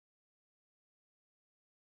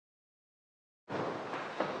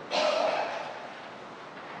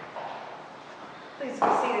be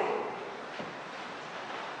seated.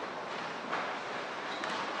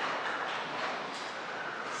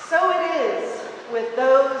 So it is with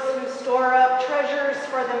those who store up treasures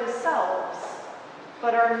for themselves,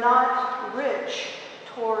 but are not rich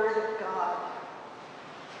toward God.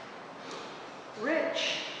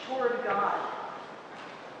 Rich toward God.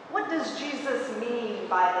 What does Jesus mean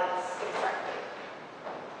by this exactly?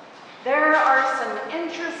 There are some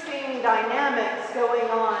interesting dynamics going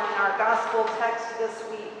on in our gospel text this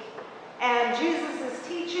week, and Jesus'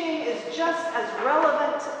 teaching is just as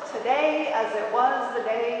relevant today as it was the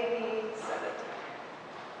day he said it.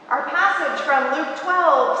 Our passage from Luke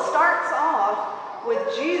 12 starts off with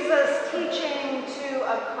Jesus teaching to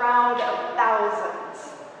a crowd of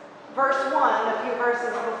thousands. Verse 1, a few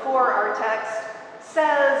verses before our text,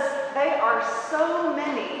 says they are so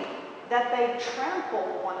many that they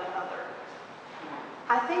trample one another.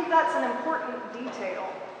 I think that's an important detail.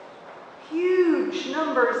 Huge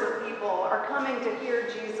numbers of people are coming to hear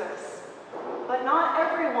Jesus, but not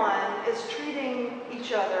everyone is treating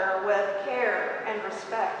each other with care and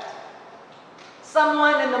respect.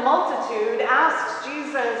 Someone in the multitude asks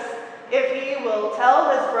Jesus if he will tell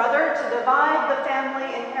his brother to divide the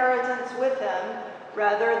family inheritance with him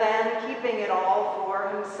rather than keeping it all for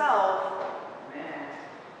himself.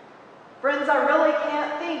 Friends, I really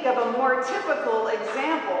can't think of a more typical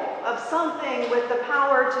example of something with the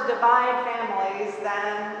power to divide families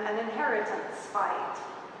than an inheritance fight.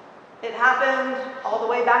 It happened all the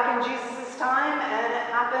way back in Jesus' time, and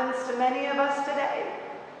it happens to many of us today.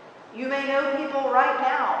 You may know people right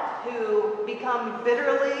now who become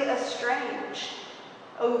bitterly estranged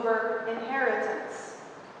over inheritance.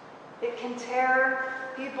 It can tear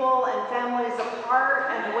people and families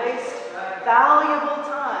apart and waste valuable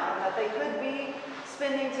time that they could be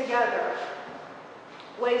spending together,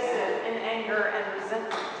 wasted in anger and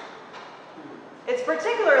resentment. It's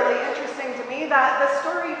particularly interesting to me that the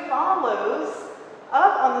story follows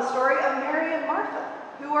up on the story of Mary and Martha,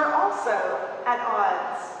 who are also at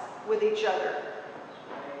odds with each other.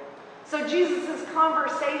 So Jesus'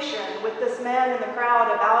 conversation with this man in the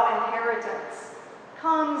crowd about inheritance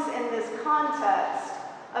comes in this context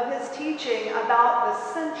of his teaching about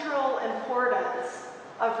the central importance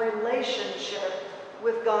of relationship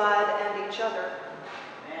with God and each other.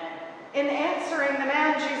 In answering the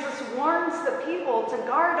man, Jesus warns the people to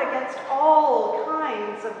guard against all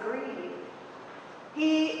kinds of greed.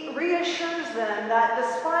 He reassures them that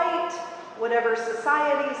despite whatever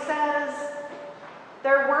society says,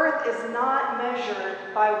 their worth is not measured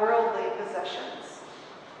by worldly possessions.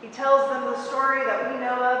 He tells them the story that we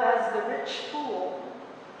know of as the rich fool.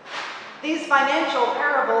 These financial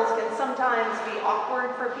parables can sometimes be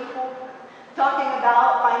awkward for people. Talking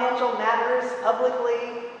about financial matters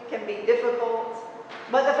publicly can be difficult.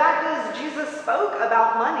 But the fact is, Jesus spoke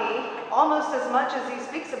about money almost as much as he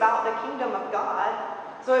speaks about the kingdom of God.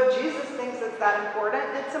 So if Jesus thinks it's that important,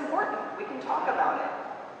 it's important. We can talk about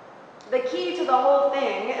it. The key to the whole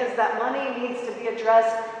thing is that money needs to be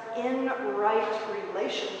addressed in right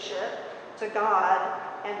relationship to God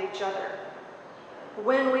and each other.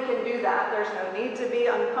 When we can do that, there's no need to be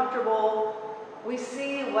uncomfortable. We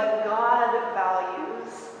see what God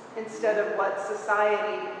values instead of what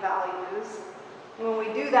society values. When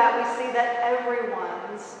we do that, we see that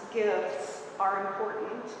everyone's gifts are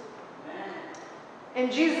important.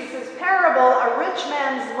 In Jesus' parable, a rich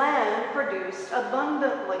man's land produced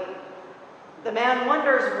abundantly. The man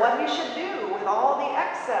wonders what he should do with all the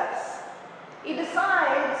excess. He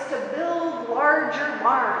decides to build larger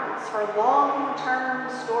barns for long-term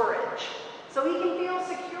storage so he can feel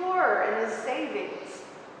secure in his savings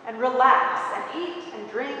and relax and eat and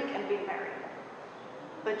drink and be merry.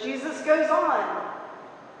 But Jesus goes on.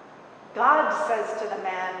 God says to the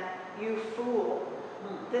man, "You fool,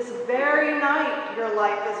 this very night your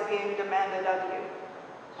life is being demanded of you.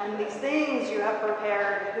 And these things you have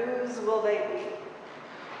prepared, whose will they be?"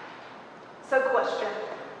 So question,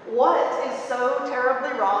 what is so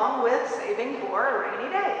terribly wrong with saving for a rainy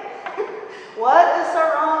day? What is so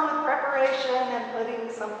wrong with preparation and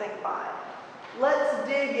putting something by? Let's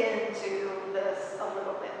dig into this a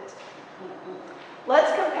little bit.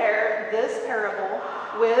 Let's compare this parable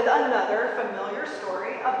with another familiar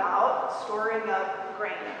story about storing up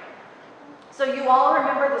grain. So you all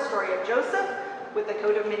remember the story of Joseph with the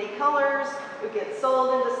coat of many colors who gets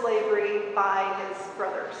sold into slavery by his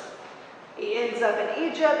brothers. He ends up in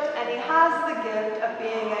Egypt, and he has the gift of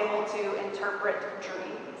being able to interpret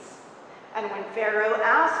dreams. And when Pharaoh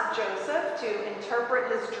asked Joseph to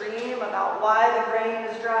interpret his dream about why the grain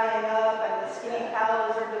is drying up and the skinny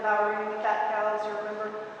cows are devouring the fat cows, you remember?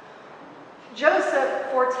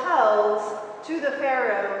 Joseph foretells to the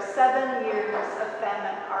Pharaoh, 7 years of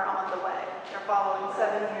famine are on the way. They're following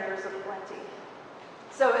 7 years of plenty.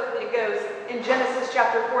 So it goes, in Genesis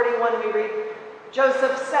chapter 41, we read,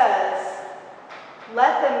 Joseph says,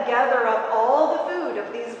 "Let them gather up all the food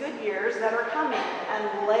of these good years that are coming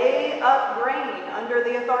and lay up grain under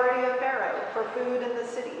the authority of Pharaoh for food in the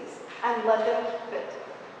cities, and let them keep it.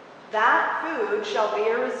 That food shall be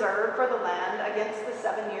a reserve for the land against the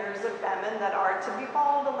 7 years of famine that are to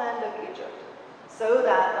befall the land of Egypt, so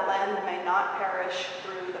that the land may not perish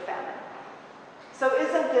through the famine." So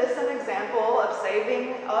isn't this an example of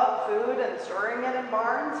saving up food and storing it in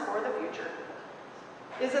barns for the future?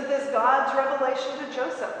 Isn't this God's revelation to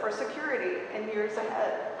Joseph for security in years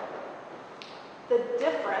ahead? The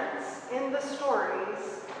difference in the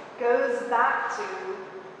stories goes back to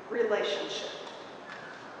relationship.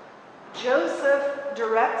 Joseph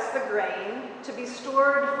directs the grain to be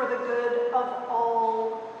stored for the good of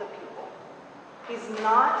all the people. He's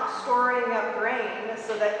not storing up grain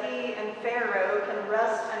so that he and Pharaoh can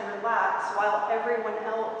rest and relax while everyone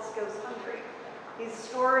else goes hungry. He's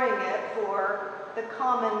storing it for the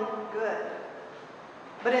common good.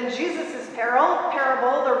 But in Jesus'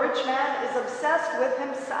 parable, the rich man is obsessed with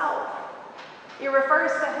himself. He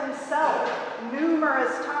refers to himself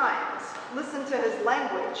numerous times. Listen to his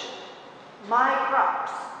language. My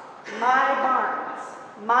crops, my barns,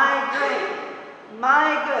 my grain,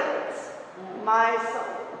 my goods, my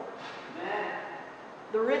soul.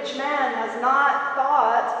 The rich man has not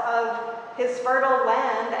thought of his fertile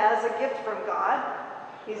land as a gift from God.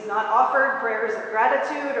 He's not offered prayers of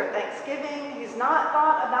gratitude or thanksgiving. He's not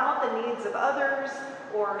thought about the needs of others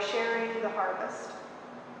or sharing the harvest.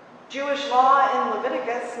 Jewish law in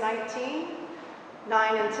Leviticus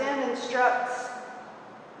 19:9 and 10 instructs,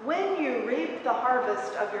 "When you reap the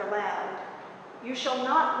harvest of your land, you shall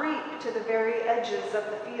not reap to the very edges of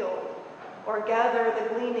the field, or gather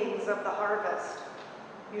the gleanings of the harvest.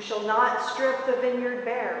 You shall not strip the vineyard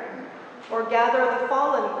bare, or gather the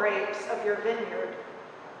fallen grapes of your vineyard.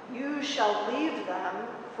 You shall leave them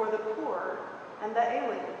for the poor and the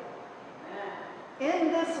alien."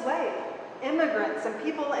 In this way, immigrants and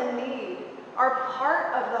people in need are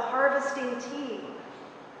part of the harvesting team,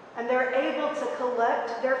 and they're able to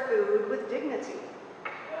collect their food with dignity.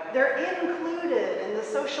 They're included in the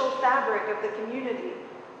social fabric of the community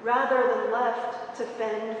rather than left to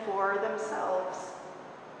fend for themselves.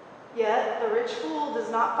 Yet the rich fool does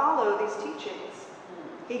not follow these teachings.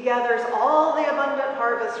 He gathers all the abundant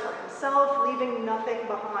harvest for himself, leaving nothing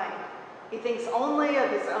behind. He thinks only of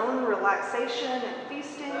his own relaxation and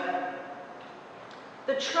feasting.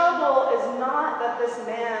 The trouble is not that this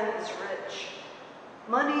man is rich.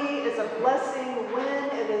 Money is a blessing when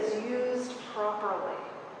it is used properly.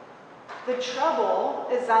 The trouble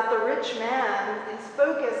is that the rich man, his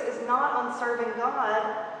focus is not on serving God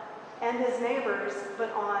and his neighbors,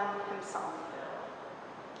 but on himself.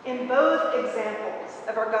 In both examples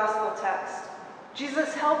of our gospel text,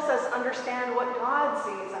 Jesus helps us understand what God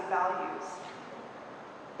sees and values.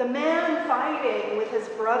 The man fighting with his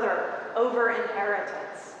brother over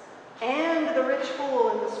inheritance and the rich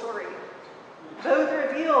fool in the story both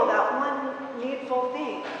reveal that one needful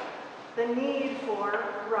thing, the need for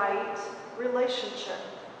right relationship.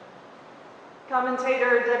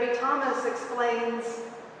 Commentator Debbie Thomas explains,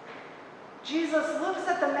 Jesus looks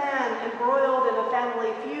at the man embroiled in a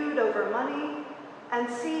family feud over money and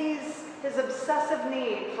sees his obsessive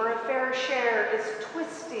need for a fair share is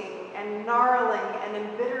twisting and gnarling and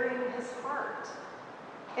embittering his heart.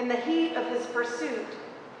 In the heat of his pursuit,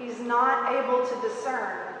 he's not able to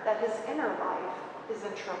discern that his inner life is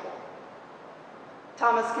in trouble.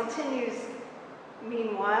 Thomas continues,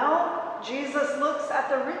 meanwhile, Jesus looks at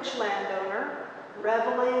the rich landowner,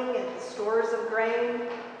 reveling in his stores of grain,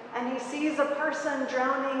 and he sees a person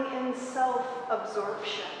drowning in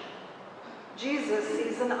self-absorption. Jesus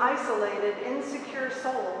sees an isolated, insecure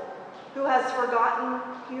soul who has forgotten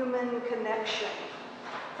human connection,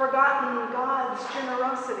 forgotten God's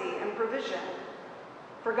generosity and provision,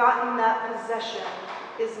 forgotten that possession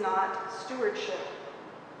is not stewardship.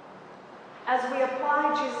 As we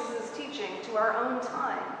apply Jesus' teaching to our own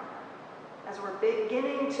time, as we're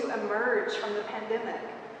beginning to emerge from the pandemic,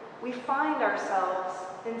 we find ourselves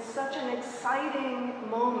in such an exciting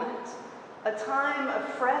moment, a time of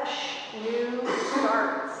fresh, new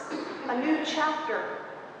starts, a new chapter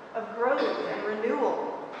of growth and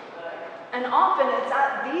renewal. And often it's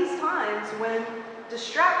at these times when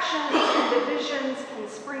distractions and divisions can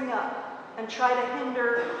spring up and try to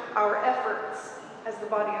hinder our efforts as the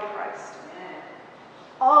body of Christ.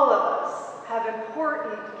 All of us have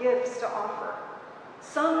important gifts to offer.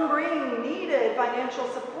 Some bring needed financial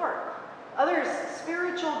support. others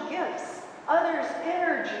spiritual gifts, others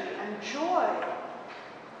energy and joy.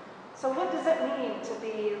 So what does it mean to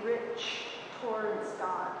be rich towards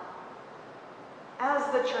God? As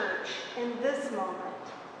the church, in this moment,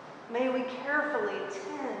 may we carefully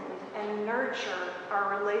tend and nurture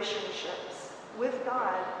our relationships with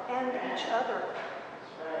God and each other.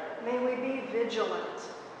 May we be vigilant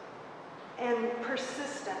and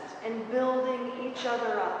persistent in building each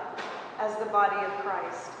other up as the body of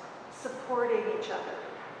Christ, supporting each other,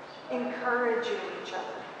 encouraging each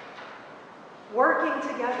other, working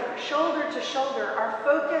together, shoulder to shoulder, our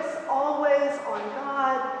focus always on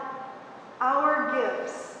God, our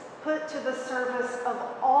gifts put to the service of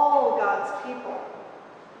all God's people.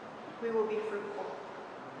 We will be fruitful.